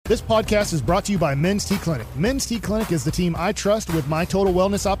This podcast is brought to you by Men's T Clinic. Men's T Clinic is the team I trust with my total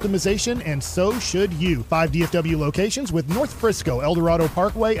wellness optimization, and so should you. 5 DFW locations with North Frisco, Eldorado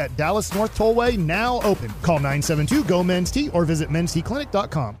Parkway at Dallas North Tollway now open. Call 972-GO-MEN'S-T or visit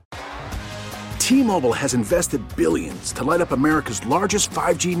mensteclinic.com. T-Mobile has invested billions to light up America's largest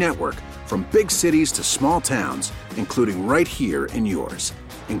 5G network, from big cities to small towns, including right here in yours.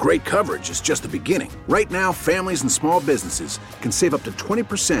 And great coverage is just the beginning. Right now, families and small businesses can save up to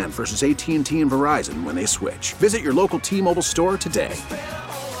 20% versus AT&T and Verizon when they switch. Visit your local T-Mobile store today.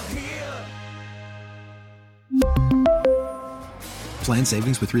 Plan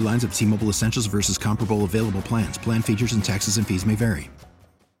savings with 3 lines of T-Mobile Essentials versus comparable available plans. Plan features and taxes and fees may vary.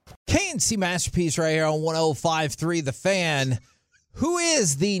 KNC Masterpiece right here on 105.3 The Fan. Who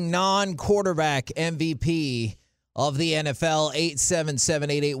is the non-quarterback MVP of the NFL?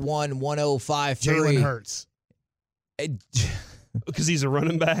 877-881-1053. Jalen Hurts. Because he's a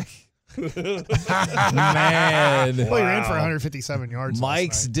running back. Man. Well, you're in for 157 yards.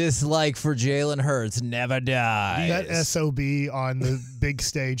 Mike's dislike for Jalen Hurts never dies. That SOB on the big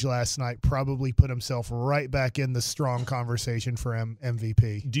stage last night probably put himself right back in the strong conversation for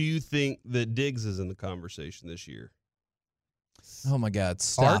MVP. Do you think that Diggs is in the conversation this year? Oh, my God.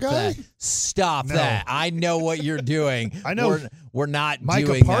 Stop Our that. guy? Stop No. that. I know what you're doing. I know. We're not Micah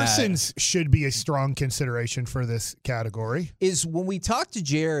doing Parsons should be a strong consideration for this category. that. Is when we talked to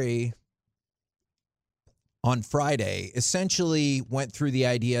Jerry on Friday, essentially went through the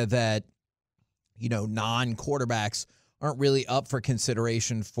idea that, you know, non-quarterbacks aren't really up for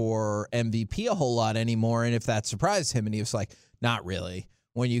consideration for MVP a whole lot anymore. And if that surprised him, and he was like, not really.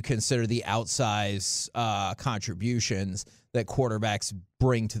 When you consider the outsized contributions that quarterbacks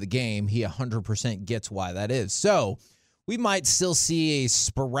bring to the game, he 100% gets why that is. So we might still see a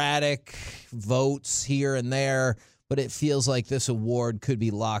sporadic votes here and there, but it feels like this award could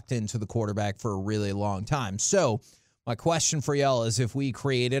be locked into the quarterback for a really long time. So my question for y'all is, if we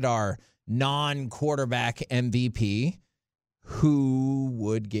created our non-quarterback MVP, who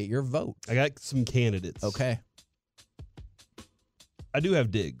would get your vote? I got some candidates. Okay. I do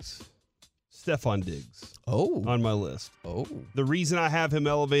have Diggs. Stephon Diggs. Oh. On my list. Oh. The reason I have him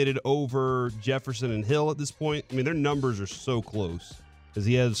elevated over Jefferson and Hill at this point, I mean, their numbers are so close because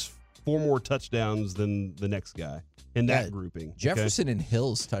he has 4 more touchdowns than the next guy in that grouping. Okay? Jefferson and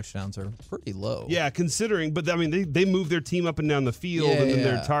Hill's touchdowns are pretty low. Yeah, considering, but I mean, they move their team up and down the field and then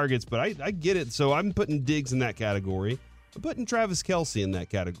their Yeah. targets, but I get it. So I'm putting Diggs in that category. I'm putting Travis Kelce in that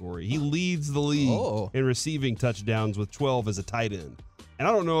category. He leads the league in receiving touchdowns with 12 as a tight end. And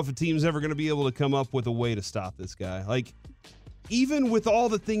I don't know if a team's ever going to be able to come up with a way to stop this guy. Like, even with all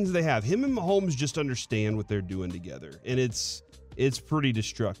the things they have, him and Mahomes just understand what they're doing together. And it's pretty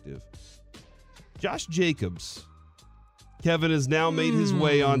destructive. Josh Jacobs. Kevin has now made his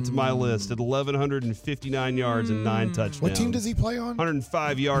way onto my list at 1,159 yards and 9 touchdowns. What team does he play on?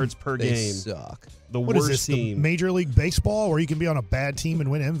 105 yards per They game. suck. The What worst is this, team. the Major League Baseball, where you can be on a bad team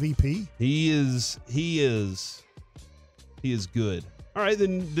and win MVP? He is good. All right,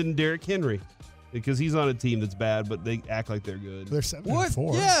 then Derrick Henry, because he's on a team that's bad, but they act like they're good. They're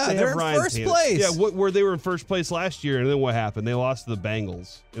 7-4. Yeah, They they're have in Ryan first Tannehill. place. Yeah, where they were in first place last year, and then what happened? They lost to the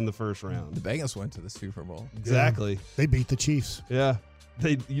Bengals in the first round. The Bengals went to the Super Bowl. Exactly. They beat the Chiefs. Yeah.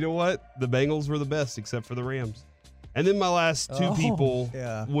 You know what? The Bengals were the best, except for the Rams. And then my last two people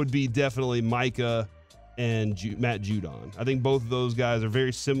would be definitely Micah and Matt Judon. I think both of those guys are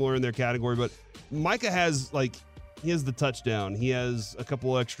very similar in their category, but Micah has he has the touchdown. He has a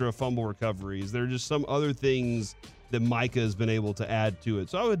couple extra fumble recoveries. There are just some other things that Micah has been able to add to it.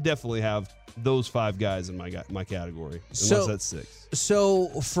 So I would definitely have those 5 guys in my category, unless that's 6. So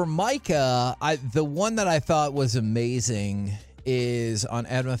for Micah, the one that I thought was amazing is on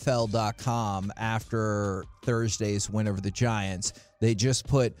NFL.com after Thursday's win over the Giants. They just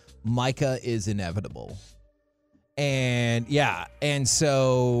put Micah is inevitable. And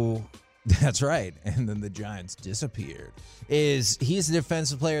so that's right. And then the Giants disappeared. He's the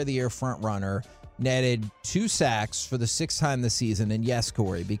Defensive Player of the Year front runner, netted 2 sacks for the 6th time this season. And yes,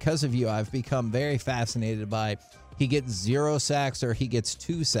 Corey, because of you, I've become very fascinated by he gets 0 sacks or he gets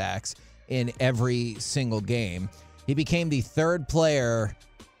 2 sacks in every single game. He became the 3rd player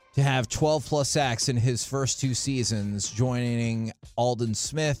to have 12-plus sacks in his first 2 seasons, joining Aldon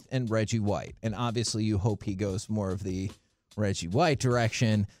Smith and Reggie White. And obviously you hope he goes more of the Reggie White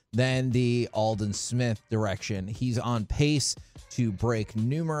direction than the Aldon Smith direction. He's on pace to break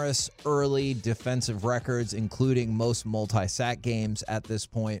numerous early defensive records, including most multi-sack games at this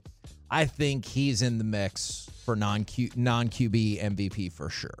point. I think he's in the mix for non-QB MVP for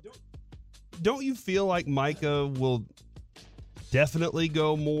sure. Don't you feel like Micah will definitely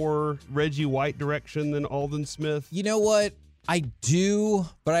go more Reggie White direction than Aldon Smith? You know what? I do,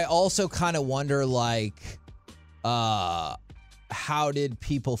 but I also kind of wonder, like, how did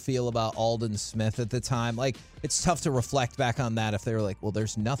people feel about Aldon Smith at the time? Like, it's tough to reflect back on that if they were like, well,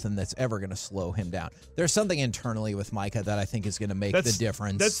 there's nothing that's ever going to slow him down. There's something internally with Micah that I think is going to make the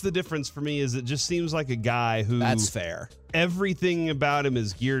difference. That's the difference for me, is it just seems like a guy who... That's fair. Everything about him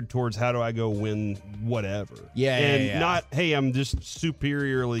is geared towards how do I go win whatever. Yeah. Not, hey, I'm just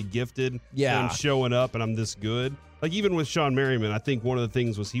superiorly gifted. Yeah. And I'm showing up and I'm this good. Like, even with Sean Merriman, I think one of the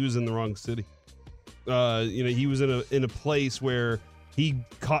things was he was in the wrong city. He was in a place where he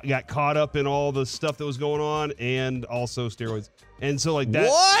got caught up in all the stuff that was going on, and also steroids. And so, like, that...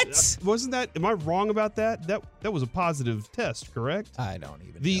 What? Wasn't that... Am I wrong about that? That was a positive test, correct? I don't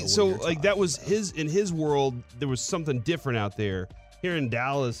even know. So, like, that was in his world, there was something different out there. Here in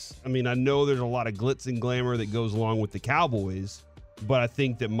Dallas, I mean, I know there's a lot of glitz and glamour that goes along with the Cowboys, but I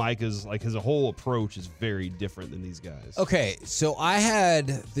think that Micah's, like, his whole approach is very different than these guys. Okay, so I had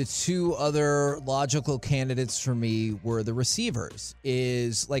the two other logical candidates for me were the receivers.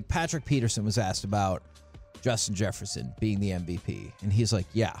 Is, like, Patrick Peterson was asked about Justin Jefferson being the MVP, and he's like,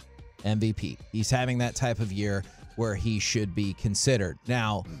 yeah, MVP. He's having that type of year where he should be considered.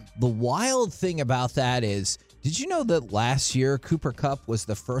 Now, the wild thing about that is, did you know that last year Cooper Kupp was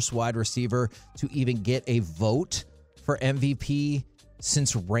the first wide receiver to even get a vote for MVP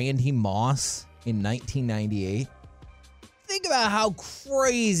since Randy Moss in 1998? Think about how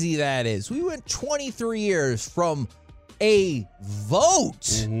crazy that is. We went 23 years from a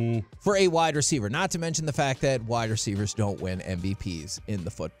vote for a wide receiver, not to mention the fact that wide receivers don't win MVPs in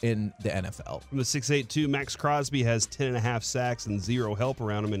the NFL. From the 6'8" Max Crosby has 10.5 sacks and 0 help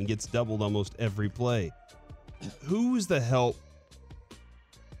around him and gets doubled almost every play. Who was the help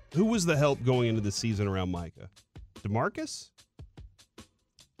going into the season around Micah? DeMarcus?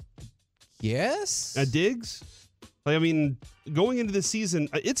 Yes. Diggs? Like, I mean, going into the season,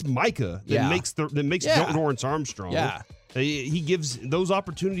 it's Micah that makes Dorrance Armstrong. Yeah. He gives those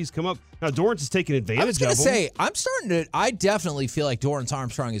opportunities come up. Now, Dorrance is taking advantage of them. I was going to say, I definitely feel like Dorrance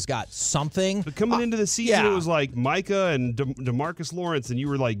Armstrong has got something. But coming into the season, it was like Micah and DeMarcus Lawrence, and you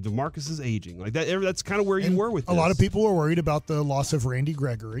were like, DeMarcus is aging. Like that's kind of where you were with this. A lot of people were worried about the loss of Randy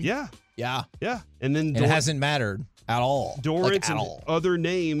Gregory. Yeah. And then it hasn't mattered at all. Dorrance and other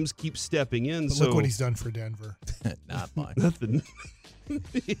names keep stepping in. But look what he's done for Denver. Not much. Nothing.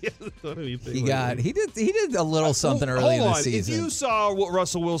 He did a little something early in the season. If you saw what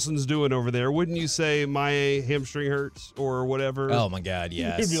Russell Wilson's doing over there, wouldn't you say my hamstring hurts or whatever? Oh my God,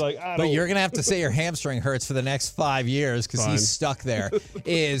 yes. You'd be like, but you're gonna have to say your hamstring hurts for the next 5 years because he's stuck there.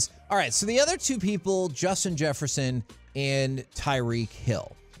 All right. So the other two people, Justin Jefferson and Tyreek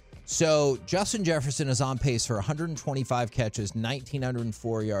Hill. So Justin Jefferson is on pace for 125 catches,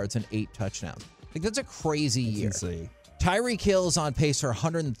 1,904 yards, and 8 touchdowns. Like, that's a crazy year. Insane. Tyreek Hill is on pace for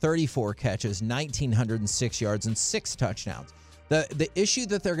 134 catches, 1,906 yards, and 6 touchdowns. The issue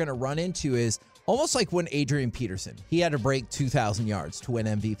that they're going to run into is almost like when Adrian Peterson, he had to break 2,000 yards to win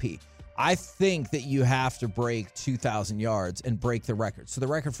MVP. I think that you have to break 2,000 yards and break the record. So the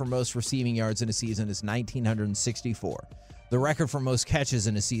record for most receiving yards in a season is 1,964. The record for most catches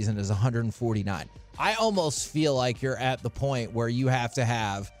in a season is 149. I almost feel like you're at the point where you have to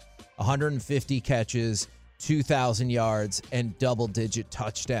have 150 catches, 2,000 yards, and double-digit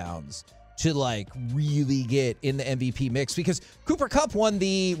touchdowns to, like, really get in the MVP mix, because Cooper Kupp won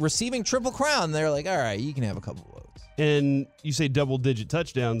the receiving Triple Crown. They're like, all right, you can have a couple votes. And you say double-digit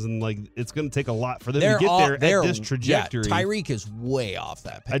touchdowns, and, like, it's going to take a lot for them to get there at this trajectory. Yeah, Tyreek is way off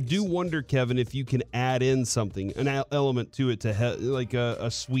that pace. I do wonder, Kevin, if you can add in something, an element to it to like a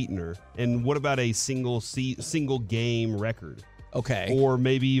sweetener. And what about a single game record? Okay. Or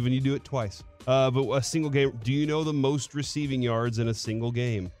maybe even you do it twice. But a single game. Do you know the most receiving yards in a single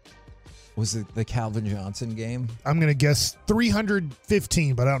game? Was it the Calvin Johnson game? I'm going to guess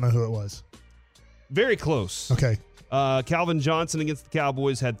 315, but I don't know who it was. Very close. Okay. Calvin Johnson against the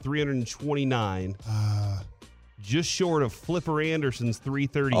Cowboys had 329. Just short of Flipper Anderson's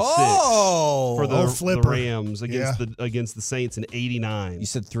 336 for the Rams against the Saints in 89. You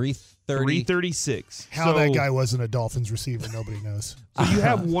said 336. How that guy wasn't a Dolphins receiver, nobody knows. So you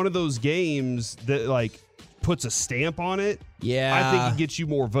have one of those games that, like, puts a stamp on it. Yeah. I think it gets you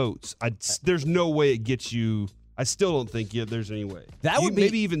more votes. There's no way it gets you. I still don't think there's any way. That would be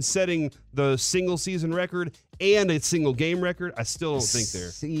maybe even setting the single season record and a single game record. I still don't think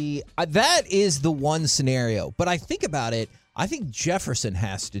there. See, that is the one scenario. But I think about it. I think Jefferson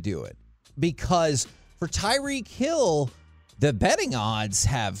has to do it, because for Tyreek Hill, the betting odds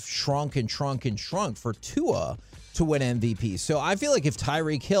have shrunk and shrunk and shrunk. For Tua, to win MVP. So I feel like if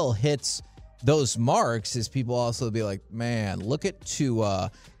Tyreek Hill hits those marks, is people also be like, man, look at Tua.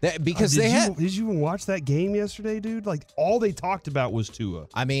 Because did you even watch that game yesterday, dude? Like, all they talked about was Tua.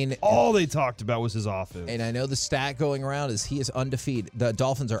 I mean, all they talked about was his offense. And I know the stat going around is he is undefeated. The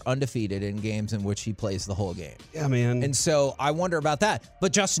Dolphins are undefeated in games in which he plays the whole game. Yeah, man. And so I wonder about that.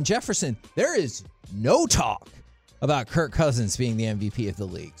 But Justin Jefferson, there is no talk about Kirk Cousins being the MVP of the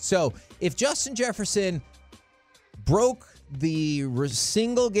league. So if Justin Jefferson broke the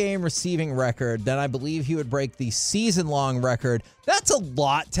single game receiving record, then I believe he would break the season-long record. That's a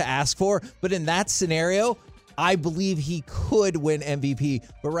lot to ask for, but in that scenario, I believe he could win MVP,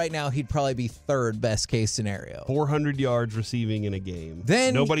 but right now he'd probably be third best case scenario. 400 yards receiving in a game.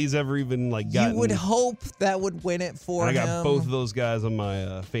 Then nobody's ever even gotten. You would hope that would win it for him. I got both of those guys on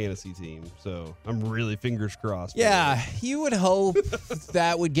my fantasy team, so I'm really fingers crossed. Yeah, you would hope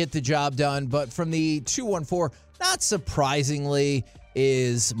that would get the job done, but from the 214, not surprisingly,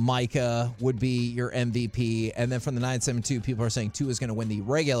 is Micah would be your MVP. And then from the 972, people are saying Tua is going to win the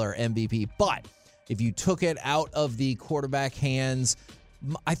regular MVP. But if you took it out of the quarterback hands,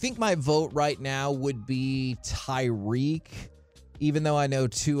 I think my vote right now would be Tyreek, even though I know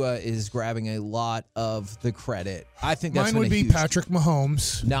Tua is grabbing a lot of the credit. I think that's mine would be Patrick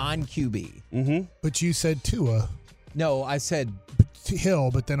Mahomes. Non-QB. Mm-hmm. But you said Tua. No, I said Hill,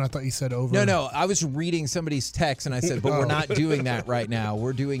 but then I thought you said over. No, I was reading somebody's text and I said, but we're not doing that right now.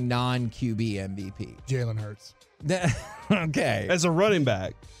 We're doing non-QB MVP. Jalen Hurts. Okay. As a running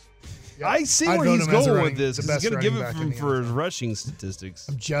back. Yep. I see where he's going with this. He's going to give it for his rushing statistics.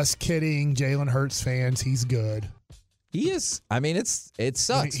 I'm just kidding. Jalen Hurts fans, he's good. He is. I mean, it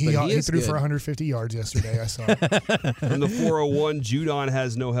sucks. He threw good. for 150 yards yesterday. I saw. From the 401, Judon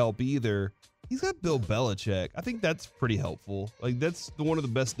has no help either. He's got Bill Belichick. I think that's pretty helpful. Like, that's one of the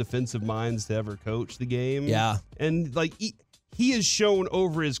best defensive minds to ever coach the game. Yeah. And, like, he has shown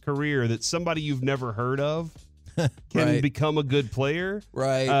over his career that somebody you've never heard of can become a good player.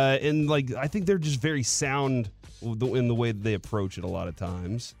 Right. And, like, I think they're just very sound in the way that they approach it a lot of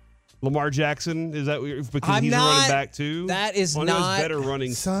times. Lamar Jackson, is that because he's a running back too? That is not better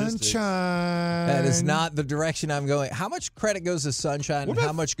running Sunshine. Statistics. That is not the direction I'm going. How much credit goes to Sunshine and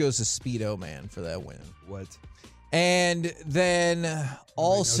how much goes to Speedo Man for that win? What? And then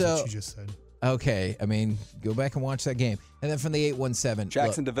also, knows what you just said. Okay, I mean, go back and watch that game. And then from the 817,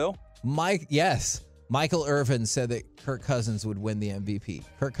 Jackson DeVille. Michael Irvin said that Kirk Cousins would win the MVP.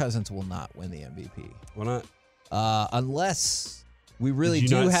 Kirk Cousins will not win the MVP. Why not? Unless we really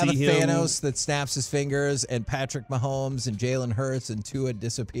do have a Thanos that snaps his fingers and Patrick Mahomes and Jalen Hurts and Tua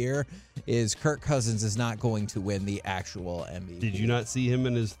disappear, is Kirk Cousins is not going to win the actual MVP. Did you not see him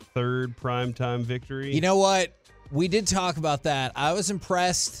in his third primetime victory? You know what? We did talk about that. I was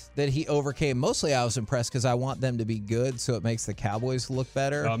impressed that he overcame. Mostly I was impressed because I want them to be good, so it makes the Cowboys look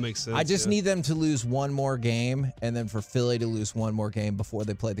better. That makes sense. I just need them to lose one more game, and then for Philly to lose one more game before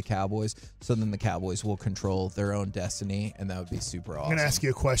they play the Cowboys, so then the Cowboys will control their own destiny, and that would be super awesome. I'm going to ask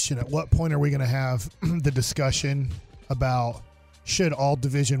you a question. At what point are we going to have the discussion about should all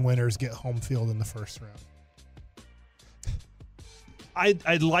division winners get home field in the first round?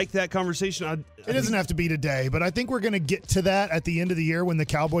 I'd like that conversation. It doesn't have to be today, but I think we're going to get to that at the end of the year when the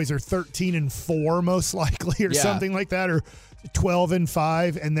Cowboys are 13-4 most likely, or something like that, or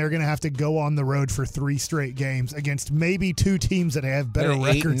 12-5, and they're going to have to go on the road for 3 straight games against maybe 2 teams that have better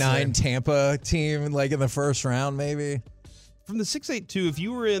records. 8-9 Tampa team, like in the first round, maybe. From the 682, if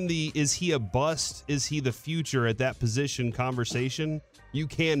you were in the is he a bust, is he the future at that position conversation, you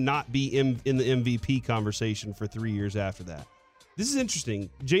cannot be in the MVP conversation for 3 years after that. This is interesting.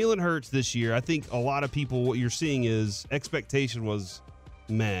 Jalen Hurts this year, I think a lot of people, what you're seeing is expectation was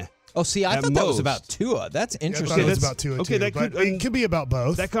meh. Oh, see, I thought that was about Tua. That's interesting. I thought it was about Tua, okay, too, that could, it could be about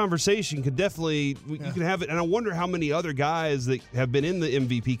both. That conversation could definitely, you can have it. And I wonder how many other guys that have been in the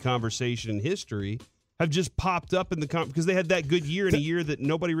MVP conversation in history have just popped up in the because they had that good year in a year that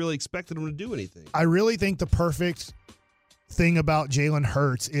nobody really expected them to do anything. I really think the perfect thing about Jalen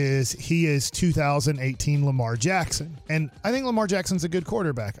Hurts is he is 2018 Lamar Jackson. And I think Lamar Jackson's a good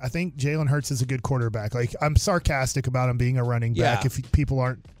quarterback. I think Jalen Hurts is a good quarterback. Like, I'm sarcastic about him being a running back. If people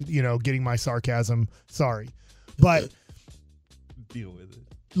aren't, getting my sarcasm, sorry. But deal with it.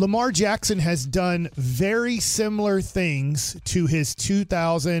 Lamar Jackson has done very similar things to his 19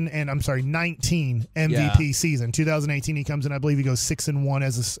 MVP season. 2018, he comes in, I believe he goes 6-1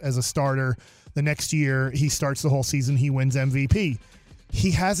 as a starter. The next year, he starts the whole season, he wins MVP.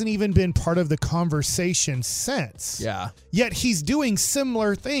 He hasn't even been part of the conversation since. Yeah. Yet he's doing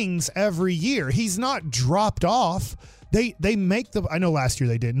similar things every year. He's not dropped off. They make I know last year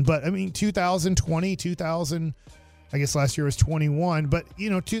they didn't, but I mean 2020, I guess last year was 21. But,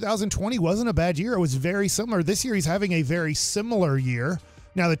 2020 wasn't a bad year. It was very similar. This year he's having a very similar year.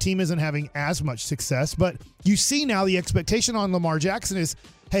 Now, the team isn't having as much success, but you see now the expectation on Lamar Jackson is,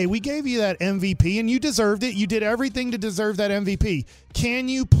 hey, we gave you that MVP and you deserved it. You did everything to deserve that MVP. Can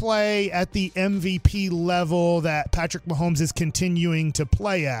you play at the MVP level that Patrick Mahomes is continuing to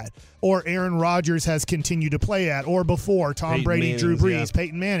play at, or Aaron Rodgers has continued to play at, or before Tom Peyton Brady, Manning, Drew Brees, yeah.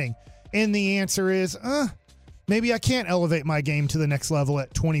 Peyton Manning? And the answer is, maybe I can't elevate my game to the next level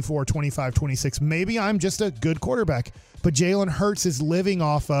at 24, 25, 26. Maybe I'm just a good quarterback. But Jalen Hurts is living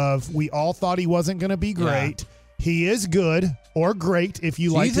off of, we all thought he wasn't going to be great. Yeah. He is good or great, if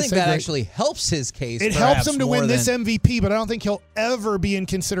you like to say. You think that actually helps his case? It helps him to win this MVP, but I don't think he'll ever be in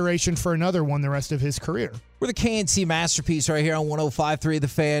consideration for another one the rest of his career. We're the KNC Masterpiece right here on 105.3 The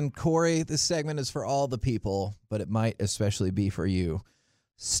Fan. Corey, this segment is for all the people, but it might especially be for you.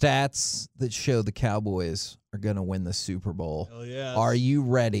 Stats that show the Cowboys are going to win the Super Bowl. Hell yes. Are you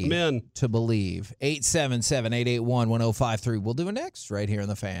ready Amen. to believe? 877-881-1053. We'll do it next right here in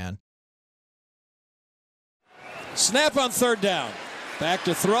The Fan. Snap on third down. Back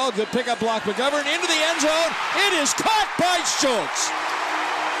to throw. Good pickup block. McGovern into the end zone. It is caught by Schultz.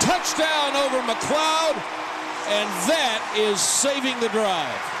 Touchdown over McLeod. And that is saving the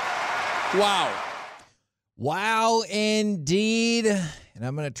drive. Wow. Wow, indeed. And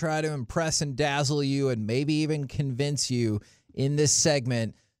I'm going to try to impress and dazzle you and maybe even convince you in this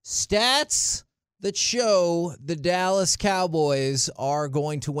segment. Stats that show the Dallas Cowboys are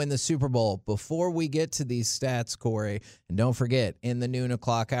going to win the Super Bowl. Before we get to these stats, Corey, and don't forget, in the noon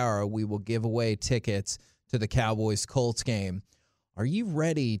o'clock hour, we will give away tickets to the Cowboys-Colts game. Are you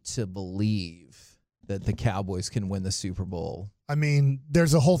ready to believe that the Cowboys can win the Super Bowl? I mean,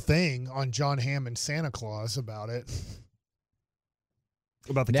 there's a whole thing on John Hamm and Santa Claus about it.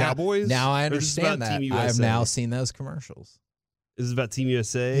 About the Cowboys? Now I understand that. I have now seen those commercials. This is about Team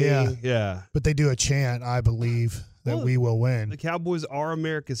USA? Yeah. But they do a chant, I believe, that we will win. The Cowboys are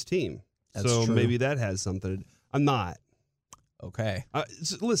America's team. That's so true. Maybe that has something. I'm not. Okay.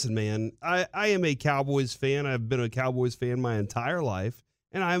 Listen, man, I am a Cowboys fan. I've been a Cowboys fan my entire life,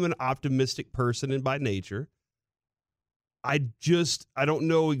 and I'm an optimistic person by nature. I don't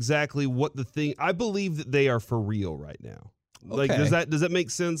know exactly what the thing. I believe that they are for real right now. Okay. Like, does that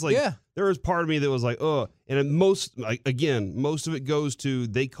make sense? Like, yeah. There was part of me that was like, and most of it goes to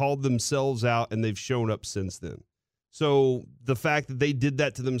they called themselves out and they've shown up since then. So the fact that they did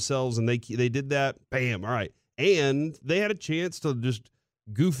that to themselves and they did that, bam, all right, and they had a chance to just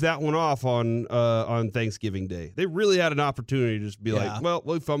goof that one off on Thanksgiving Day. They really had an opportunity to just be like, well,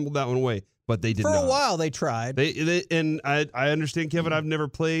 we fumbled that one away. But they did not. For a while, they tried. And I understand, Kevin, I've never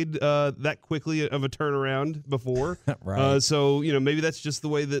played that quickly of a turnaround before. Right. So, maybe that's just the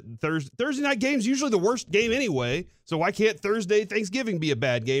way that Thursday night game's usually the worst game anyway. So why can't Thanksgiving be a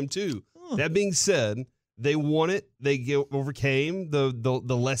bad game too? That being said, they won it. They overcame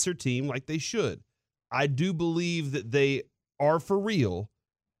the lesser team like they should. I do believe that they are for real,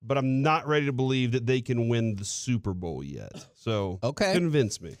 but I'm not ready to believe that they can win the Super Bowl yet. So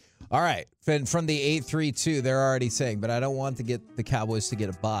convince me. All right. From the 832, they're already saying, but I don't want to get the Cowboys to get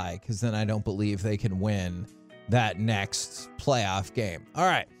a bye because then I don't believe they can win that next playoff game. All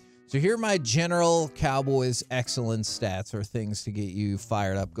right. So here are my general Cowboys excellence stats or things to get you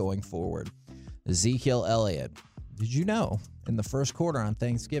fired up going forward. Ezekiel Elliott. Did you know in the first quarter on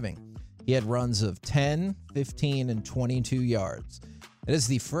Thanksgiving, he had runs of 10, 15, and 22 yards. It is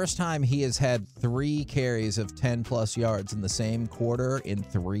the first time he has had 3 carries of 10-plus yards in the same quarter in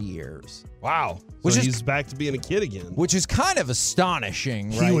 3 years. Wow. So he's back to being a kid again. Which is kind of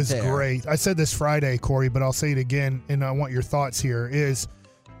astonishing, right? He was there. great. I said this Friday, Corey, but I'll say it again, and I want your thoughts here, is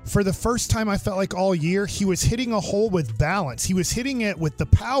for the first time I felt like all year, he was hitting a hole with balance. He was hitting it with the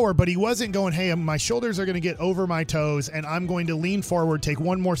power, but he wasn't going, hey, my shoulders are going to get over my toes, and I'm going to lean forward, take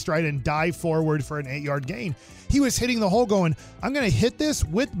one more stride, and dive forward for an 8-yard gain. He was hitting the hole going, I'm going to hit this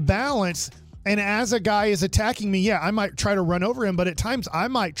with balance, and as a guy is attacking me, I might try to run over him, but at times I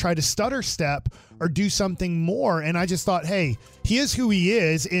might try to stutter step or do something more, and I just thought, hey, he is who he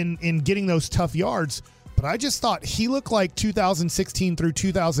is in getting those tough yards. But I just thought he looked like 2016 through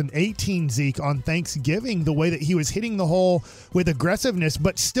 2018 Zeke on Thanksgiving, the way that he was hitting the hole with aggressiveness,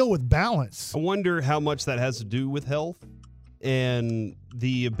 but still with balance. I wonder how much that has to do with health and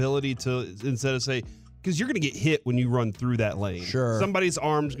the ability to, instead of say, because you're going to get hit when you run through that lane. Sure. Somebody's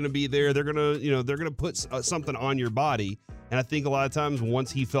arm's going to be there. They're going to put something on your body. And I think a lot of times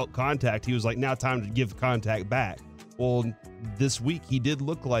once he felt contact, he was like, now time to give contact back. Well, this week he did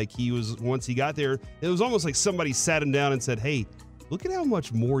look like he was, once he got there, it was almost like somebody sat him down and said, hey, look at how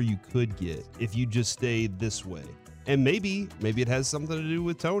much more you could get if you just stayed this way. And maybe it has something to do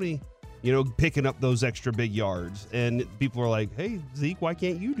with Tony, picking up those extra big yards. And people are like, hey, Zeke, why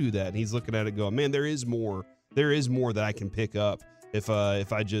can't you do that? And he's looking at it going, man, there is more. There is more that I can pick up if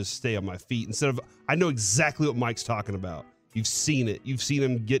I just stay on my feet. I know exactly what Mike's talking about. You've seen it. You've seen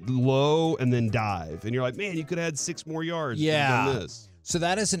him get low and then dive. And you're like, man, you could have had 6 more yards. Yeah. Done this. So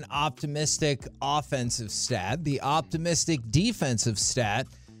that is an optimistic offensive stat. The optimistic defensive stat,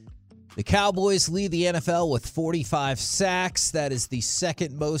 the Cowboys lead the NFL with 45 sacks. That is the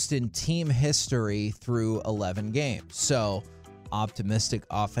second most in team history through 11 games. So optimistic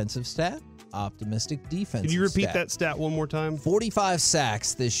offensive stat, optimistic defensive stat. Can you repeat that stat one more time? 45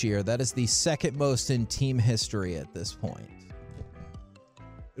 sacks this year. That is the second most in team history at this point.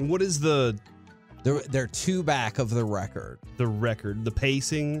 And what is They're 2 back of the record. The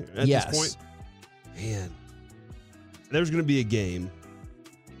pacing at this point? Man, there's going to be a game.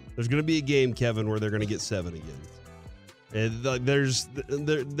 There's going to be a game, Kevin, where they're going to get 7 again. And they're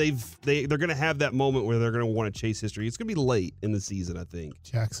going to have that moment where they're going to want to chase history. It's going to be late in the season, I think.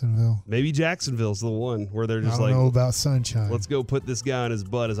 Jacksonville. Maybe Jacksonville's the one where they're just I don't know about Sunshine. let's go put this guy on his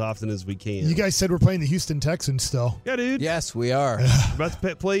butt as often as we can. You guys said we're playing the Houston Texans still. Yeah, dude. Yes, we are. About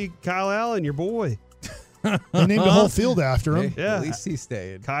to play Kyle Allen, your boy. They named the whole field after him. Yeah. At least he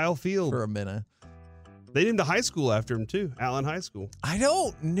stayed Kyle Field. for a minute. They named a high school after him, too. Allen High School. I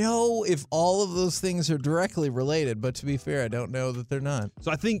don't know if all of those things are directly related, but to be fair, I don't know that they're not.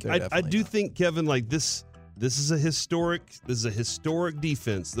 So I think They're I definitely do not. think, Kevin, like this is a historic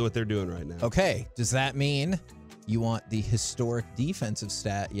defense, what they're doing right now. Okay, does that mean you want the historic defensive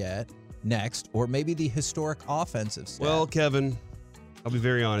stat next, or maybe the historic offensive stat? Well, Kevin, I'll be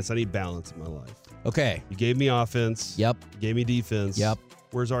very honest. I need balance in my life. okay. You gave me offense. Yep. You gave me defense. Yep.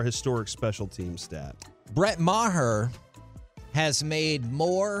 Where's our historic special team stat? Brett Maher has made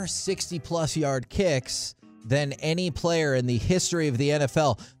more 60-plus yard kicks than any player in the history of the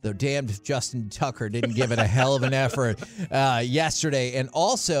NFL, though damned if Justin Tucker didn't give it a hell of an effort yesterday. And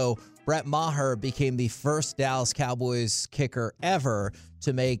also, Brett Maher became the first Dallas Cowboys kicker ever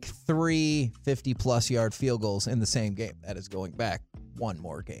to make 3 50-plus yard field goals in the same game. That is going back one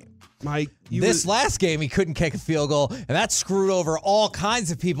more game. Mike, Last game, he couldn't kick a field goal, and that screwed over all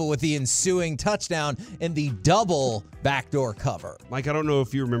kinds of people with the ensuing touchdown in the double backdoor cover. Mike, I don't know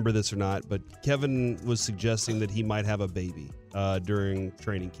if you remember this or not, but Kevin was suggesting that he might have a baby during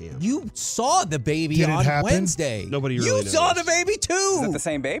training camp. You saw the baby Did it on happen? Wednesday. Nobody really You saw knows. the baby too. Is it the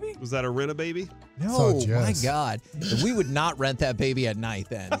same baby? Was that a rent-a-baby? No, Saw my Jess. God. We would not rent that baby at night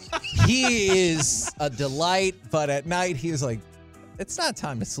then. He is a delight, but at night he was like, it's not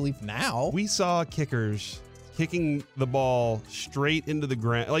time to sleep now. We saw kickers kicking the ball straight into the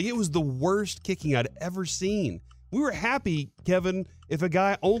ground. Like, it was the worst kicking I'd ever seen. We were happy, Kevin, if a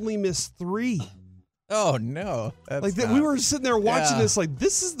guy only missed 3. Oh, no. Like that, we were sitting there watching Yeah. this. Like,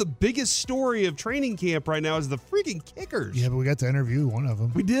 this is the biggest story of training camp right now is the freaking kickers. Yeah, but we got to interview one of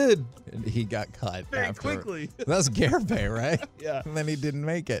them. We did And he got cut very after. quickly. That was Garibay, right? Yeah. And then he didn't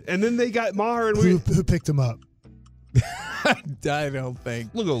make it. And then they got Maher and Who picked him up? I don't think.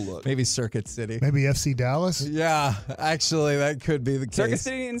 we'll go look. Maybe Circuit City. Maybe FC Dallas? Yeah, actually, that could be the case. Circus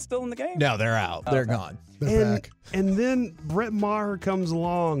City is still in the game? No, they're out. They're gone. They're back. And then Brett Maher comes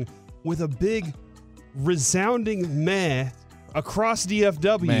along with a big resounding meh across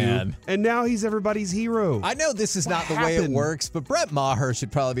DFW. Man. And now he's everybody's hero. I know this is not the way it works, but Brett Maher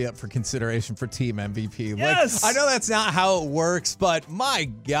should probably be up for consideration for team MVP. Yes! Like, I know that's not how it works, but my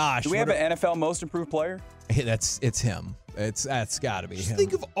gosh. Do we have an NFL Most Improved Player? It's him. That's got to be him.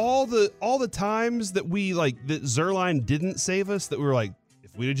 Think of all the times that that Zerline didn't save us, that we were like,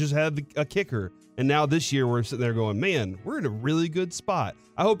 if we'd have just had a kicker. And now this year we're sitting there going, man, we're in a really good spot.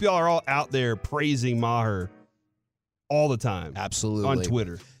 I hope y'all are all out there praising Maher all the time. Absolutely. On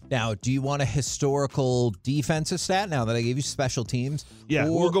Twitter. Now, do you want a historical defensive stat now that I gave you special teams? Yeah,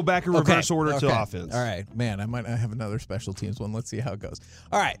 we'll go back in reverse order to offense. All right. Man, I might not have another special teams one. Let's see how it goes.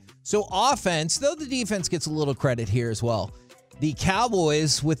 All right. So offense, though the defense gets a little credit here as well. The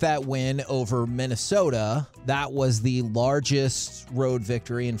Cowboys, with that win over Minnesota, that was the largest road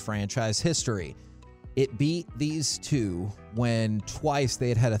victory in franchise history. It beat these two when twice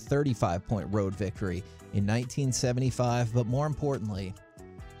they had a 35-point road victory in 1975, but more importantly,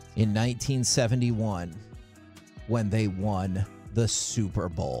 in 1971, when they won the Super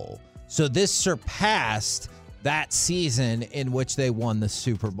Bowl. So this surpassed that season in which they won the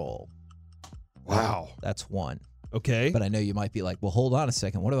Super Bowl. Wow. That's one. Okay. But I know you might be like, well, hold on a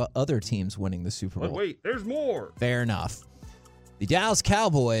second. What about other teams winning the Super Bowl? Wait, there's more. Fair enough. The Dallas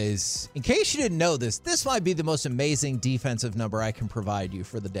Cowboys, in case you didn't know this might be the most amazing defensive number I can provide you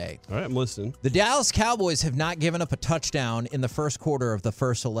for the day. All right, I'm listening. The Dallas Cowboys have not given up a touchdown in the first quarter of the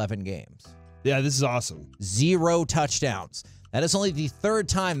first 11 games. Yeah, this is awesome. 0 touchdowns. That is only the third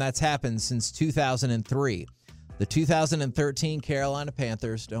time that's happened since 2003. The 2013 Carolina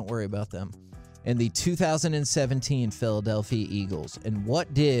Panthers, don't worry about them, and the 2017 Philadelphia Eagles. And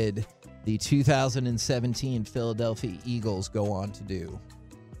what did the 2017 Philadelphia Eagles go on to do?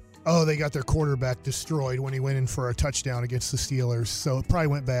 Oh, they got their quarterback destroyed when he went in for a touchdown against the Steelers, so it probably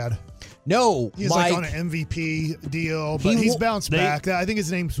went bad. No, he's Mike, like on an MVP deal, but he's bounced back. I think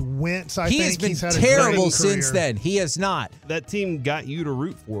his name's Wentz. He has been terrible since then. He has not. That team got you to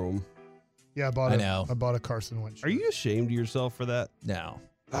root for him. Yeah, I bought a Carson Wentz. Are you ashamed of yourself for that? No.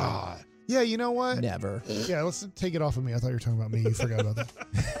 Yeah, you know what? Never. Yeah, let's take it off of me. I thought you were talking about me. You forgot about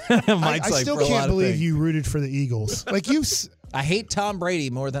that. Mike's I still can't believe you rooted for the Eagles. Like you. I hate Tom Brady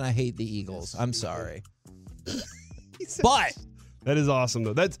more than I hate the Eagles. I'm sorry. But that is awesome,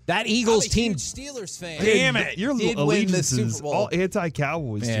 though. That Eagles team. Steelers fan. Damn it! Your did win the Super Bowl. All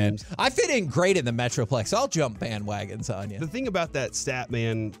anti-Cowboys teams. I fit in great in the Metroplex. I'll jump bandwagons on you. The thing about that stat,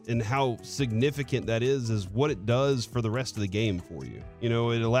 man, and how significant that is what it does for the rest of the game for you. You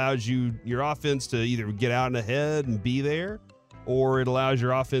know, it allows your offense to either get out and ahead and be there, or it allows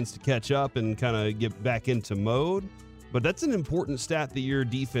your offense to catch up and kind of get back into mode. But that's an important stat that your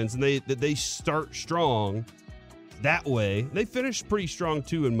defense, and they start strong that way. They finish pretty strong,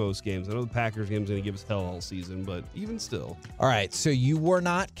 too, in most games. I know the Packers game's going to give us hell all season, but even still. All right, so you were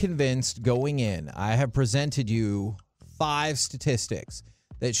not convinced going in. I have presented you 5 statistics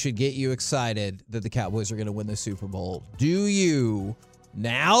that should get you excited that the Cowboys are going to win the Super Bowl. Do you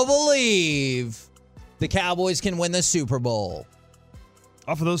now believe the Cowboys can win the Super Bowl?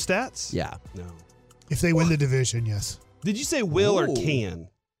 Off of those stats? Yeah. No. If they win the division, yes. Did you say will or can?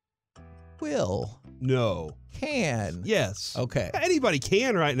 Will. No. Can. Yes. Okay. Anybody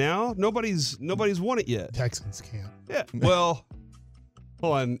can right now. Nobody's won it yet. Texans can't. Yeah. Well,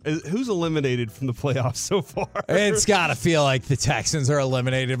 hold on. Who's eliminated from the playoffs so far? It's got to feel like the Texans are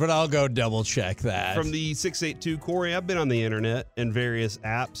eliminated, but I'll go double check that. From the 682, Corey, I've been on the internet and various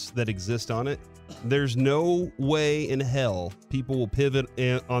apps that exist on it. There's no way in hell people will pivot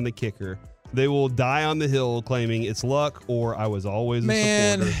on the kicker. They will die on the hill claiming it's luck or I was always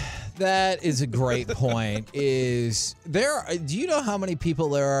a supporter. That is a great point. Do you know how many people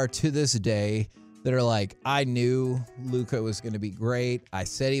there are to this day that are like, I knew Luka was going to be great. I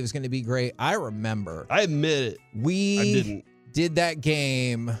said he was going to be great. I remember. I admit it. I didn't. Did that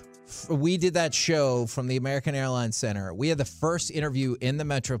game. We did that show from the American Airlines Center. We had the first interview in the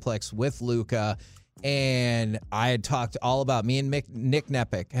Metroplex with Luka. And I had talked all about, me and Nick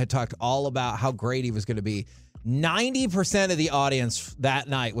Nepic had talked all about how great he was going to be. 90% of the audience that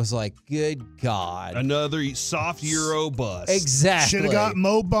night was like, good God. Another soft Euro bus. Exactly. Should have got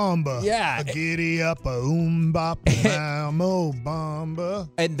Mo Bamba. Yeah. A giddy up, a bop, Mo Bamba.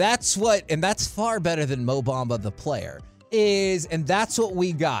 And that's far better than Mo Bamba, the player. And that's what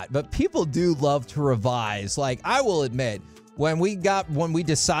we got. But people do love to revise. Like, I will admit, when we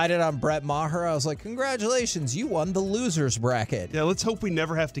decided on Brett Maher, I was like, congratulations, you won the losers bracket. Yeah, let's hope we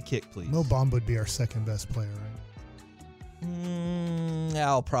never have to kick, please. Mo Bamba would be our second best player, right?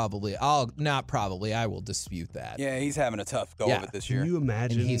 I will dispute that. Yeah, he's having a tough go of it this year. Can you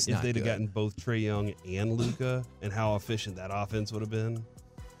imagine if they'd have good. gotten both Trae Young and Luka and how efficient that offense would have been?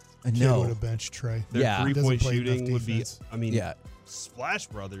 No. Would have benched Trae. Their three-point shooting would be, Splash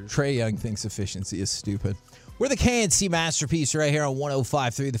Brothers. Trae Young thinks efficiency is stupid. We're the KNC Masterpiece right here on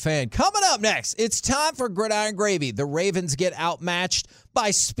 105.3 The Fan. Coming up next, it's time for Gridiron Gravy. The Ravens get outmatched by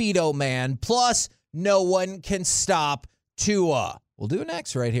Speedo Man. Plus, no one can stop Tua. We'll do it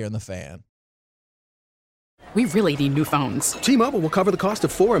next right here on The Fan. We really need new phones. T-Mobile will cover the cost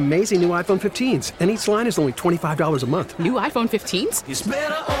of 4 amazing new iPhone 15s, and each line is only $25 a month. New iPhone 15s? It's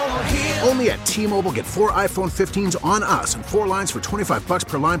better over here. Only at T-Mobile, get 4 iPhone 15s on us and 4 lines for $25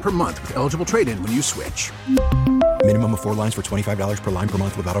 per line per month with eligible trade-in when you switch. Minimum of 4 lines for $25 per line per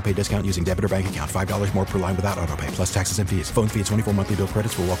month with autopay discount using debit or bank account. $5 more per line without autopay, plus taxes and fees. Phone fee at 24 monthly bill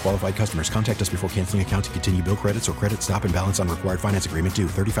credits for well-qualified customers. Contact us before canceling account to continue bill credits or credit stop and balance on required finance agreement due.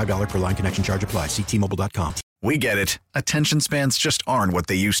 $35 per line connection charge applies. See T-Mobile.com. We get it. Attention spans just aren't what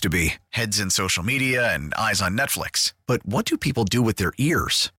they used to be. Heads in social media and eyes on Netflix. But what do people do with their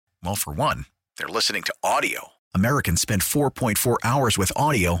ears? Well, for one, they're listening to audio. Americans spend 4.4 hours with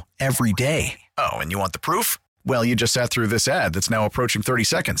audio every day. Oh, and you want the proof? Well, you just sat through this ad that's now approaching 30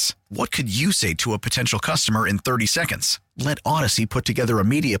 seconds. What could you say to a potential customer in 30 seconds? Let Odyssey put together a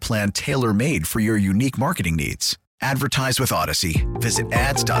media plan tailor-made for your unique marketing needs. Advertise with Odyssey. Visit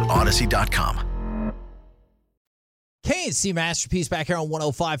ads.odyssey.com. K&C Masterpiece back here on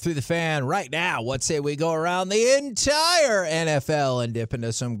 105 through the Fan. Right now, what say we go around the entire NFL and dip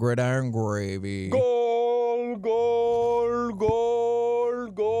into some gridiron gravy? Goal, goal, goal,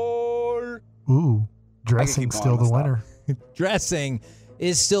 goal. Ooh, dressing still the winner. Dressing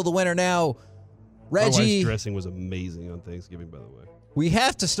is still the winner. Now, Reggie. My wife's dressing was amazing on Thanksgiving, by the way. We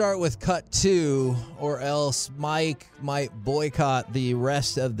have to start with cut 2, or else Mike might boycott the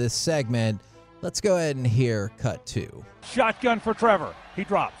rest of this segment. Let's go ahead and hear cut 2. Shotgun for Trevor. He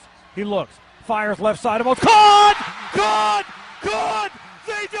drops. He looks. Fires left side of us. Caught! Good! Good!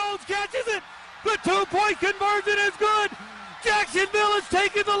 Zay Jones catches it! The 2-point conversion is good! Jacksonville is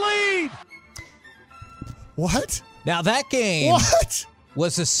taking the lead! What? Now that game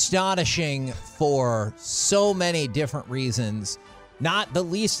was astonishing for so many different reasons, not the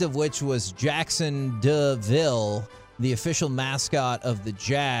least of which was Jackson DeVille, the official mascot of the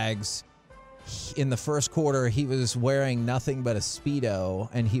Jags. In the first quarter, he was wearing nothing but a Speedo,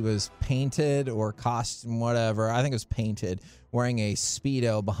 and he was painted or costume, whatever. I think it was painted, wearing a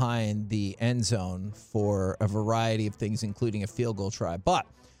Speedo behind the end zone for a variety of things, including a field goal try. But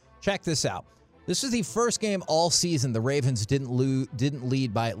check this out. This is the first game all season the Ravens didn't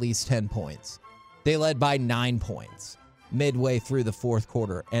lead by at least 10 points. They led by 9 points midway through the fourth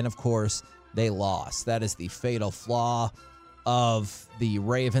quarter, and of course, they lost. That is the fatal flaw of the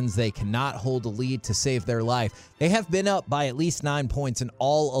Ravens. They cannot hold a lead to save their life. They have been up by at least 9 points in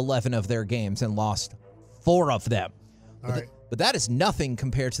all 11 of their games and lost 4 of them. But that is nothing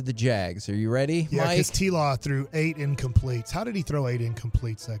compared to the Jags. Are you ready, Yeah, Mike? because T-Law threw 8 incompletes. How did he throw 8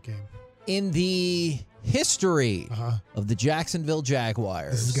 incompletes that game? In the history of the Jacksonville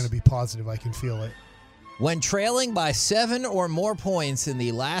Jaguars, This is going to be positive. I can feel it. when trailing by 7 or more points in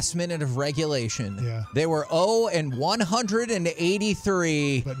the last minute of regulation, they were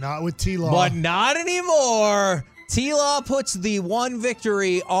 0-183. But not with T-Law. But not anymore. T-Law puts the one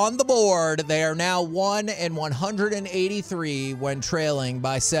victory on the board. They are now 1-183 when trailing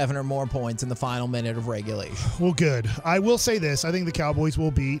by 7 or more points in the final minute of regulation. Well, good. I will say this. I think the Cowboys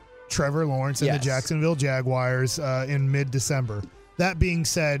will beat Trevor Lawrence and the Jacksonville Jaguars in mid-December. That being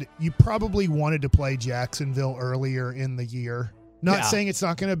said, you probably wanted to play Jacksonville earlier in the year. Not saying it's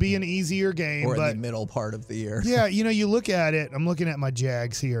not going to be an easier game. Or but in the middle part of the year. Yeah, you look at it. I'm looking at my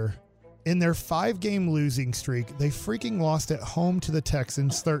Jags here. In their 5-game losing streak, they freaking lost at home to the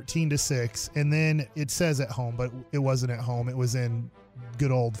Texans 13-6. And then it says at home, but it wasn't at home. It was in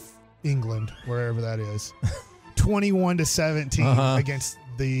good old England, wherever that is. 21-17 against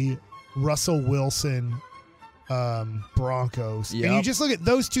the Russell Wilson Broncos. And you just look at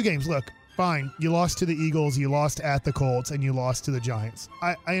those 2 games. Look, fine, you lost to the Eagles, you lost at the Colts, and you lost to the Giants.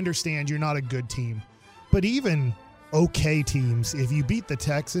 I understand you're not a good team. But even okay teams, if you beat the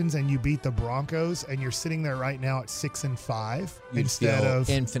Texans and you beat the Broncos and you're sitting there right now at 6-5 instead of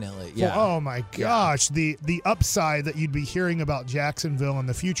infinitely. Oh my gosh, the upside that you'd be hearing about Jacksonville in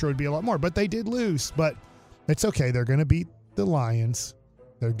the future would be a lot more. But they did lose. But it's okay. They're going to beat the Lions.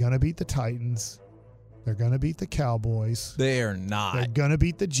 They're going to beat the Titans. They're going to beat the Cowboys. They are not. They're going to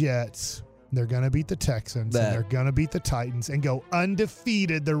beat the Jets. They're going to beat the Texans. And they're going to beat the Titans and go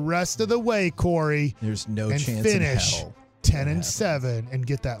undefeated the rest of the way, Corey. There's no and chance finish in hell 10-7 and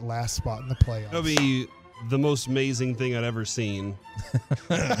get that last spot in the playoffs. That'll be the most amazing thing I've ever seen.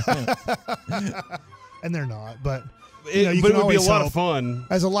 And they're not, but it would be a lot of fun.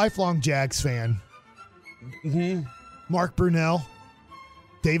 As a lifelong Jags fan, Mark Brunell,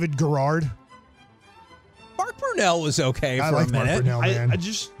 David Garrard. Mark Brunell was okay for like a minute. Mark Brunell, man. I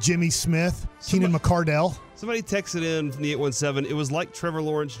just Jimmy Smith, Keenan McCardell. Somebody texted in from the 817. It was like Trevor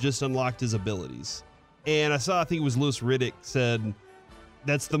Lawrence just unlocked his abilities. And I think it was Louis Riddick said,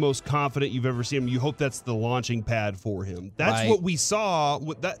 that's the most confident you've ever seen him. You hope that's the launching pad for him. That's what we saw.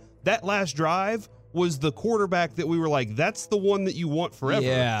 With that last drive was the quarterback that we were like, that's the one that you want forever.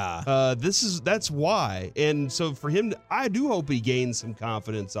 Yeah. That's why. And so for him, I do hope he gains some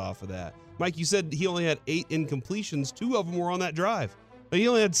confidence off of that. Mike, you said he only had 8 incompletions. 2 of them were on that drive. He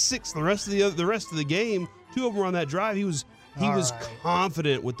only had 6 the rest of the game. 2 of them were on that drive. He was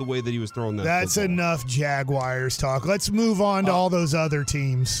confident with the way that he was throwing that. That's football. enough Jaguars talk. Let's move on to all those other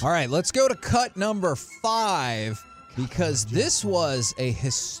teams. All right, let's go to cut number 5 because this was a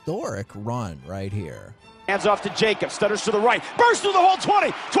historic run right here. Hands off to Jacobs, stutters to the right, bursts through the whole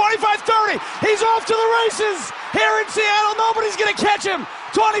 20, 25-30. He's off to the races here in Seattle. Nobody's going to catch him.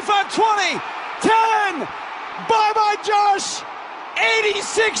 25-20, 10. Bye-bye, Josh.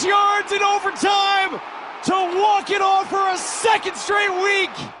 86 yards in overtime to walk it off for a second straight week.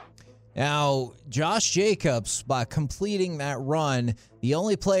 Now, Josh Jacobs, by completing that run, the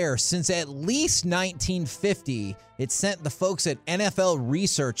only player since at least 1950, it sent the folks at NFL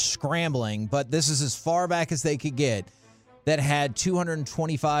Research scrambling, but this is as far back as they could get, that had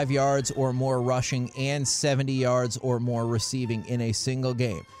 225 yards or more rushing and 70 yards or more receiving in a single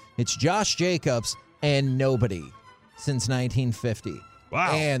game. It's Josh Jacobs and nobody since 1950.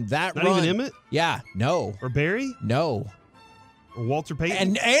 Wow. And that Not run, even Emmett? Yeah, no. Or Barry? No. Or Walter Payton?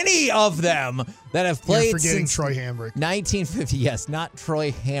 And any of them that have played You're forgetting since Troy Hambrick. 1950. Yes, not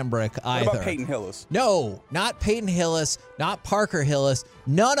Troy Hambrick either. What about Peyton Hillis? No, not Peyton Hillis, not Parker Hillis.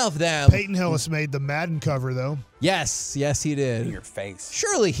 None of them. Peyton Hillis made the Madden cover, though. Yes, he did. In your face.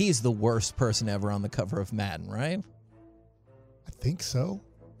 Surely he's the worst person ever on the cover of Madden, right? I think so.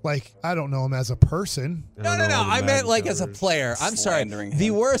 Like, I don't know him as a person. No. I meant like as a player. I'm sorry.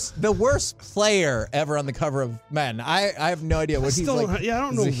 The worst player ever on the cover of Madden. I have no idea what he's like. Yeah, I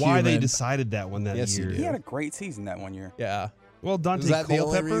don't know why they decided that one that Yes, year. He had a great season that one year. Yeah. Well, Dante Is that the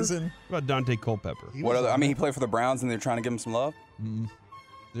only Culpepper. reason? What about Dante Culpepper? What other? I mean, he played for the Browns, and they're trying to give him some love.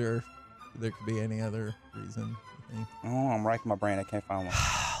 There could be any other reason. I think. Oh, I'm racking my brain. I can't find one.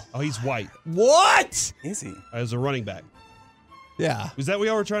 Oh, he's white. What? Is he? As a running back. Yeah. Was that what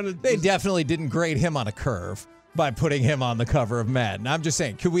y'all were trying to... They definitely didn't grade him on a curve by putting him on the cover of Madden. I'm just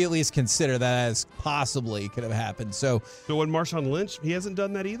saying, could we at least consider that as possibly could have happened? So when Marshawn Lynch, he hasn't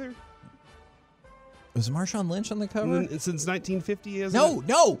done that either? Was Marshawn Lynch on the cover? Since 1950, hasn't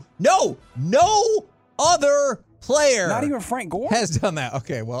No other player. Not even Frank Gore has done that.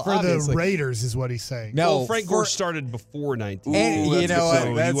 Okay, well, For the Raiders is what he's saying. No, well, Frank Gore started before 1950. And you know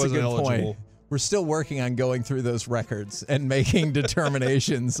what? That's a wasn't good eligible. point. We're still working on going through those records and making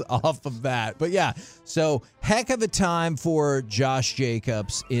determinations off of that. But yeah, so heck of a time for Josh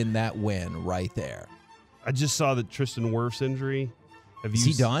Jacobs in that win right there. I just saw the Tristan Wirfs injury. Is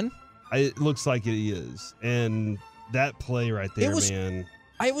he done? It looks like it is. And that play right there, man.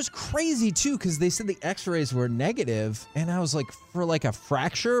 It was crazy, too, because they said the x-rays were negative, and I was like, for like a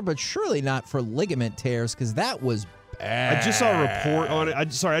fracture, but surely not for ligament tears, because that was bad. I just saw a report on it. I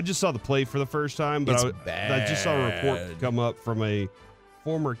just saw the play for the first time, but I just saw a report come up from a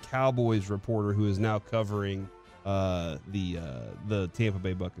former Cowboys reporter who is now covering the Tampa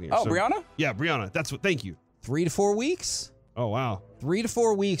Bay Buccaneers. Oh, Brianna? Yeah, Brianna. Thank you. 3 to 4 weeks? Oh, wow. 3 to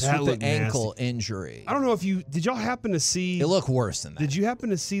 4 weeks That with the looked ankle nasty. injury. I don't know if did y'all happen to see... It looked worse than that. Did you happen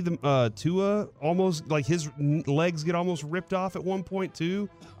to see the Tua almost, like his legs get almost ripped off at one point too?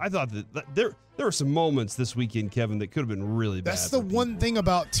 I thought that there were some moments this weekend, Kevin, that could have been really bad. That's the one thing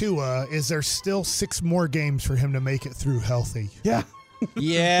about Tua is there's still 6 more games for him to make it through healthy. Yeah.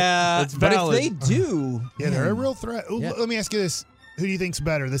 Yeah, It's but valid. if they do... Yeah, they're a real threat. Ooh, Yeah. Let me ask you this. Who do you think's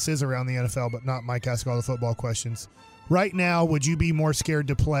better? This is around the NFL, but not Mike asking all the football questions. Right now, would you be more scared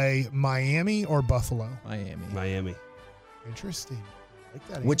to play Miami or Buffalo? Miami. Interesting. I like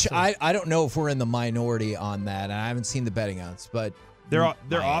that Which answer. I don't know if we're in the minority on that, and I haven't seen the betting odds, but Their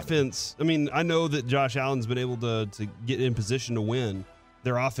Miami. offense, I mean, I know that Josh Allen's been able to get in position to win.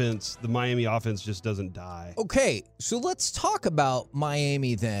 Their offense, the Miami offense, just doesn't die. Okay, so let's talk about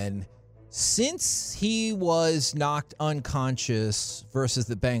Miami then. Since he was knocked unconscious versus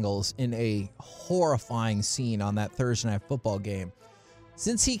the Bengals in a horrifying scene on that Thursday night football game,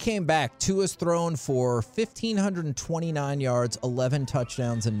 since he came back, Tua's thrown for 1,529 yards, 11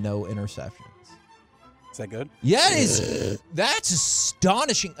 touchdowns, and no interceptions. Is that good? Yeah, that's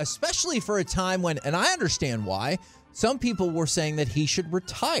astonishing, especially for a time when, and I understand why, some people were saying that he should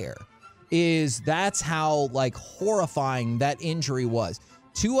retire. That's how like horrifying that injury was.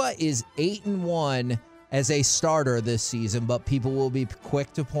 Tua is 8-1 as a starter this season, but people will be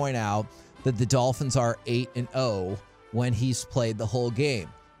quick to point out that the Dolphins are 8-0 when he's played the whole game.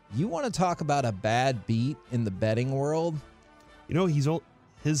 You want to talk about a bad beat in the betting world? You know,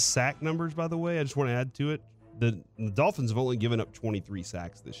 his sack numbers, by the way, I just want to add to it. The Dolphins have only given up 23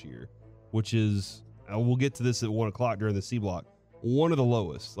 sacks this year, which is, we'll get to this at 1 o'clock during the C block, one of the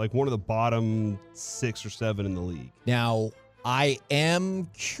lowest, like one of the bottom 6 or 7 in the league. Now, I am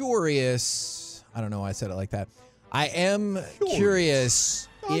curious. I don't know why I said it like that. I am curious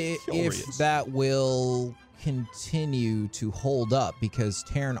if that will continue to hold up because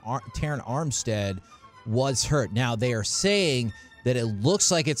Taron Armstead was hurt. Now, they are saying that it looks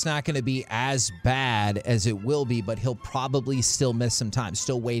like it's not going to be as bad as it will be, but he'll probably still miss some time.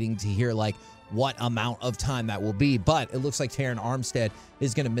 Still waiting to hear, like, what amount of time that will be. But it looks like Taron Armstead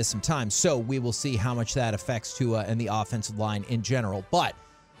is going to miss some time. So we will see how much that affects Tua and the offensive line in general. But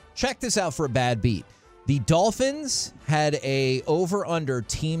check this out for a bad beat. The Dolphins had a over-under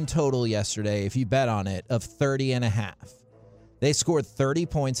team total yesterday, if you bet on it, of 30.5. They scored 30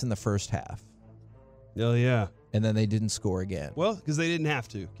 points in the first half. Oh, yeah. And then they didn't score again. Well, because they didn't have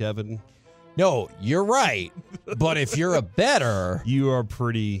to, Kevin. No, you're right. But if you're a bettor, you are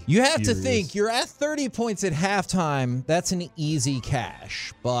pretty You have serious. to think, you're at 30 points at halftime. That's an easy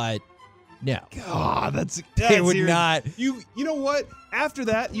cash. But no. God, that's They would serious. not. You know what? After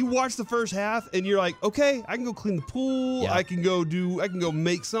that, you watch the first half and you're like, okay, I can go clean the pool. Yeah. I can go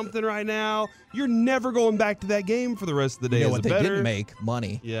make something right now. You're never going back to that game for the rest of the day. You know as what a they bettor. didn't make?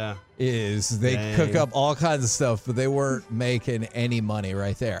 Money. Yeah. Is they Dang. cook up all kinds of stuff, but they weren't making any money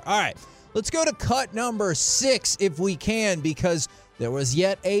right there. All right, let's go to cut number 6 if we can, because there was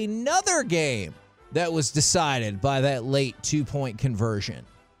yet another game that was decided by that late 2-point conversion.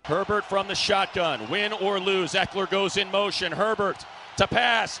 Herbert from the shotgun. Win or lose, Eckler goes in motion. Herbert to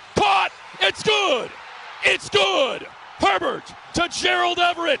pass. Caught! It's good! It's good! Herbert to Gerald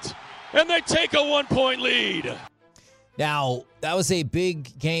Everett, and they take a 1-point lead. Now, that was a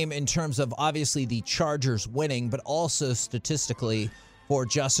big game in terms of obviously the Chargers winning, but also statistically for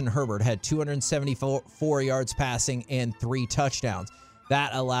Justin Herbert. Had 274 yards passing and 3 touchdowns.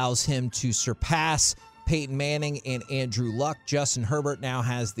 That allows him to surpass Peyton Manning and Andrew Luck. Justin Herbert now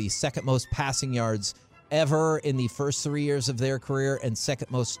has the second most passing yards ever in the first 3 years of their career and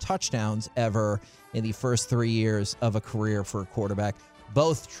second most touchdowns ever in the first 3 years of a career for a quarterback,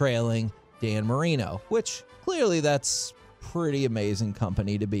 both trailing Dan Marino, which clearly that's pretty amazing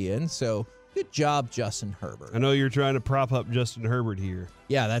company to be in. So good job, Justin Herbert. I know you're trying to prop up Justin Herbert here.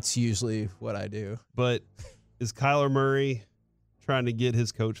 Yeah, that's usually what I do. But is Kyler Murray trying to get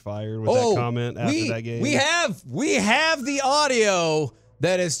his coach fired with that comment after that game? We have the audio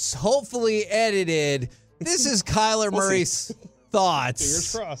that is hopefully edited. This is Kyler Murray's thoughts.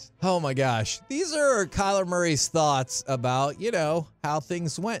 Fingers crossed. Oh my gosh. These are Kyler Murray's thoughts about, how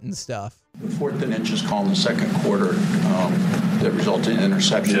things went and stuff. The 4th and inches call in the second quarter that resulted in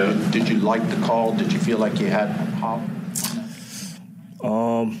interception. Yeah. Did you like the call? Did you feel like you had Hop?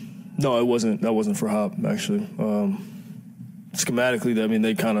 No, it wasn't. That wasn't for Hop, actually. Schematically,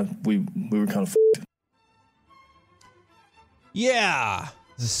 we were kind of f***ed. Yeah.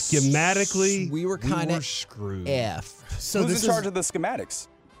 Schematically, we were kind of screwed. F. So who's in charge of the schematics?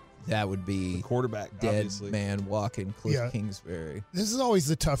 That would be the quarterback, dead obviously. Man walking, Cliff Kingsbury. This is always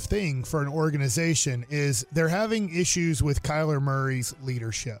the tough thing for an organization is they're having issues with Kyler Murray's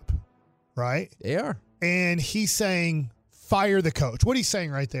leadership, right? They are. And he's saying, fire the coach. What he's saying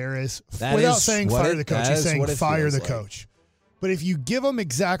right there is, That without is saying what fire it- the coach, that he's is saying what it fire feels the like. coach. But if you give him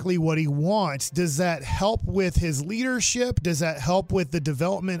exactly what he wants, does that help with his leadership? Does that help with the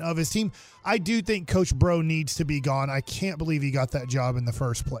development of his team? I do think Coach Bro needs to be gone. I can't believe he got that job in the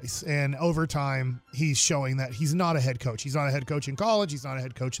first place. And over time, he's showing that he's not a head coach. He's not a head coach in college. He's not a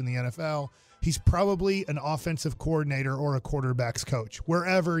head coach in the NFL. He's probably an offensive coordinator or a quarterback's coach,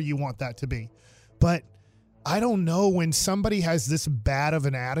 wherever you want that to be. But I don't know, when somebody has this bad of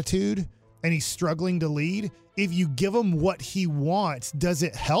an attitude and he's struggling to lead, if you give him what he wants, does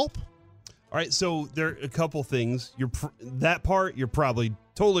it help? All right, so there are a couple things. That part, you're probably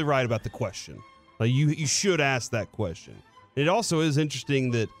totally right about the question. Like you should ask that question. It also is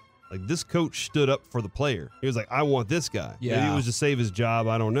interesting that this coach stood up for the player. He was like, I want this guy. Yeah. Maybe it was to save his job.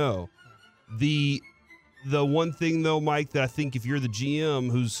 I don't know. The one thing though, Mike, that I think if you're the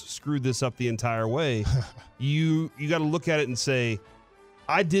GM who's screwed this up the entire way, you got to look at it and say,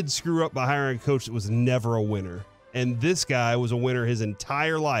 I did screw up by hiring a coach that was never a winner. And this guy was a winner his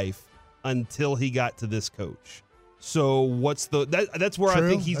entire life until he got to this coach. So that's where True. I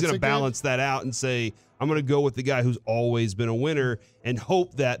think he's That's going a to balance that out and say, I'm going to go with the guy who's always been a winner and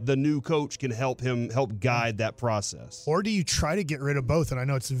hope that the new coach can help guide that process. Or do you try to get rid of both? And I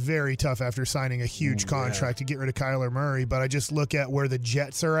know it's very tough after signing a huge contract to get rid of Kyler Murray, but I just look at where the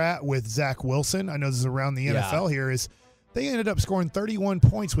Jets are at with Zach Wilson. I know this is around the NFL here, is they ended up scoring 31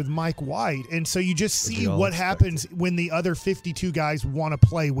 points with Mike White. And so you just see what happens when the other 52 guys want to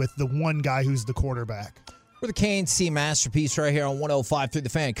play with the one guy who's the quarterback. We're the KNC Masterpiece right here on 105 through the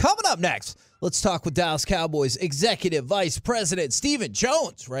Fan. Coming up next, let's talk with Dallas Cowboys Executive Vice President Stephen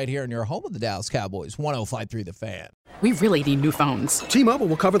Jones right here in your home of the Dallas Cowboys, 105 through the Fan. We really need new phones. T-Mobile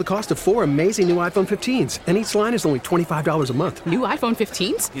will cover the cost of 4 amazing new iPhone 15s, and each line is only $25 a month. New iPhone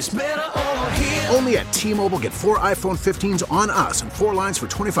 15s? It's better over here. Only at T-Mobile, get 4 iPhone 15s on us and 4 lines for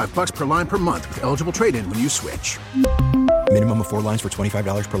 $25 per line per month with eligible trade-in when you switch. Minimum of 4 lines for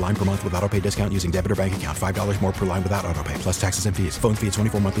 $25 per line per month with autopay discount using debit or bank account. $5 more per line without autopay, plus taxes and fees. Phone fee at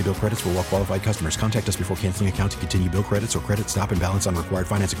 24 monthly bill credits for well-qualified customers. Contact us before canceling account to continue bill credits or credit stop and balance on required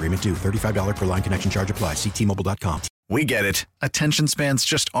finance agreement due. $35 per line connection charge applies. See T-Mobile.com. We get it. Attention spans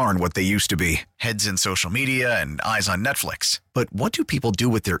just aren't what they used to be. Heads in social media and eyes on Netflix. But what do people do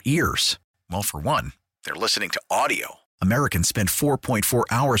with their ears? Well, for one, they're listening to audio. Americans spend 4.4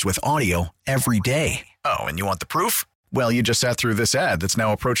 hours with audio every day. Oh, and you want the proof? Well, you just sat through this ad that's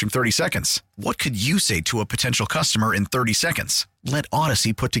now approaching 30 seconds. What could you say to a potential customer in 30 seconds? Let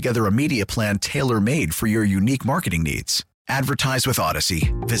Odyssey put together a media plan tailor-made for your unique marketing needs. Advertise with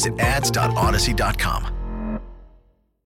Odyssey. Visit ads.odyssey.com.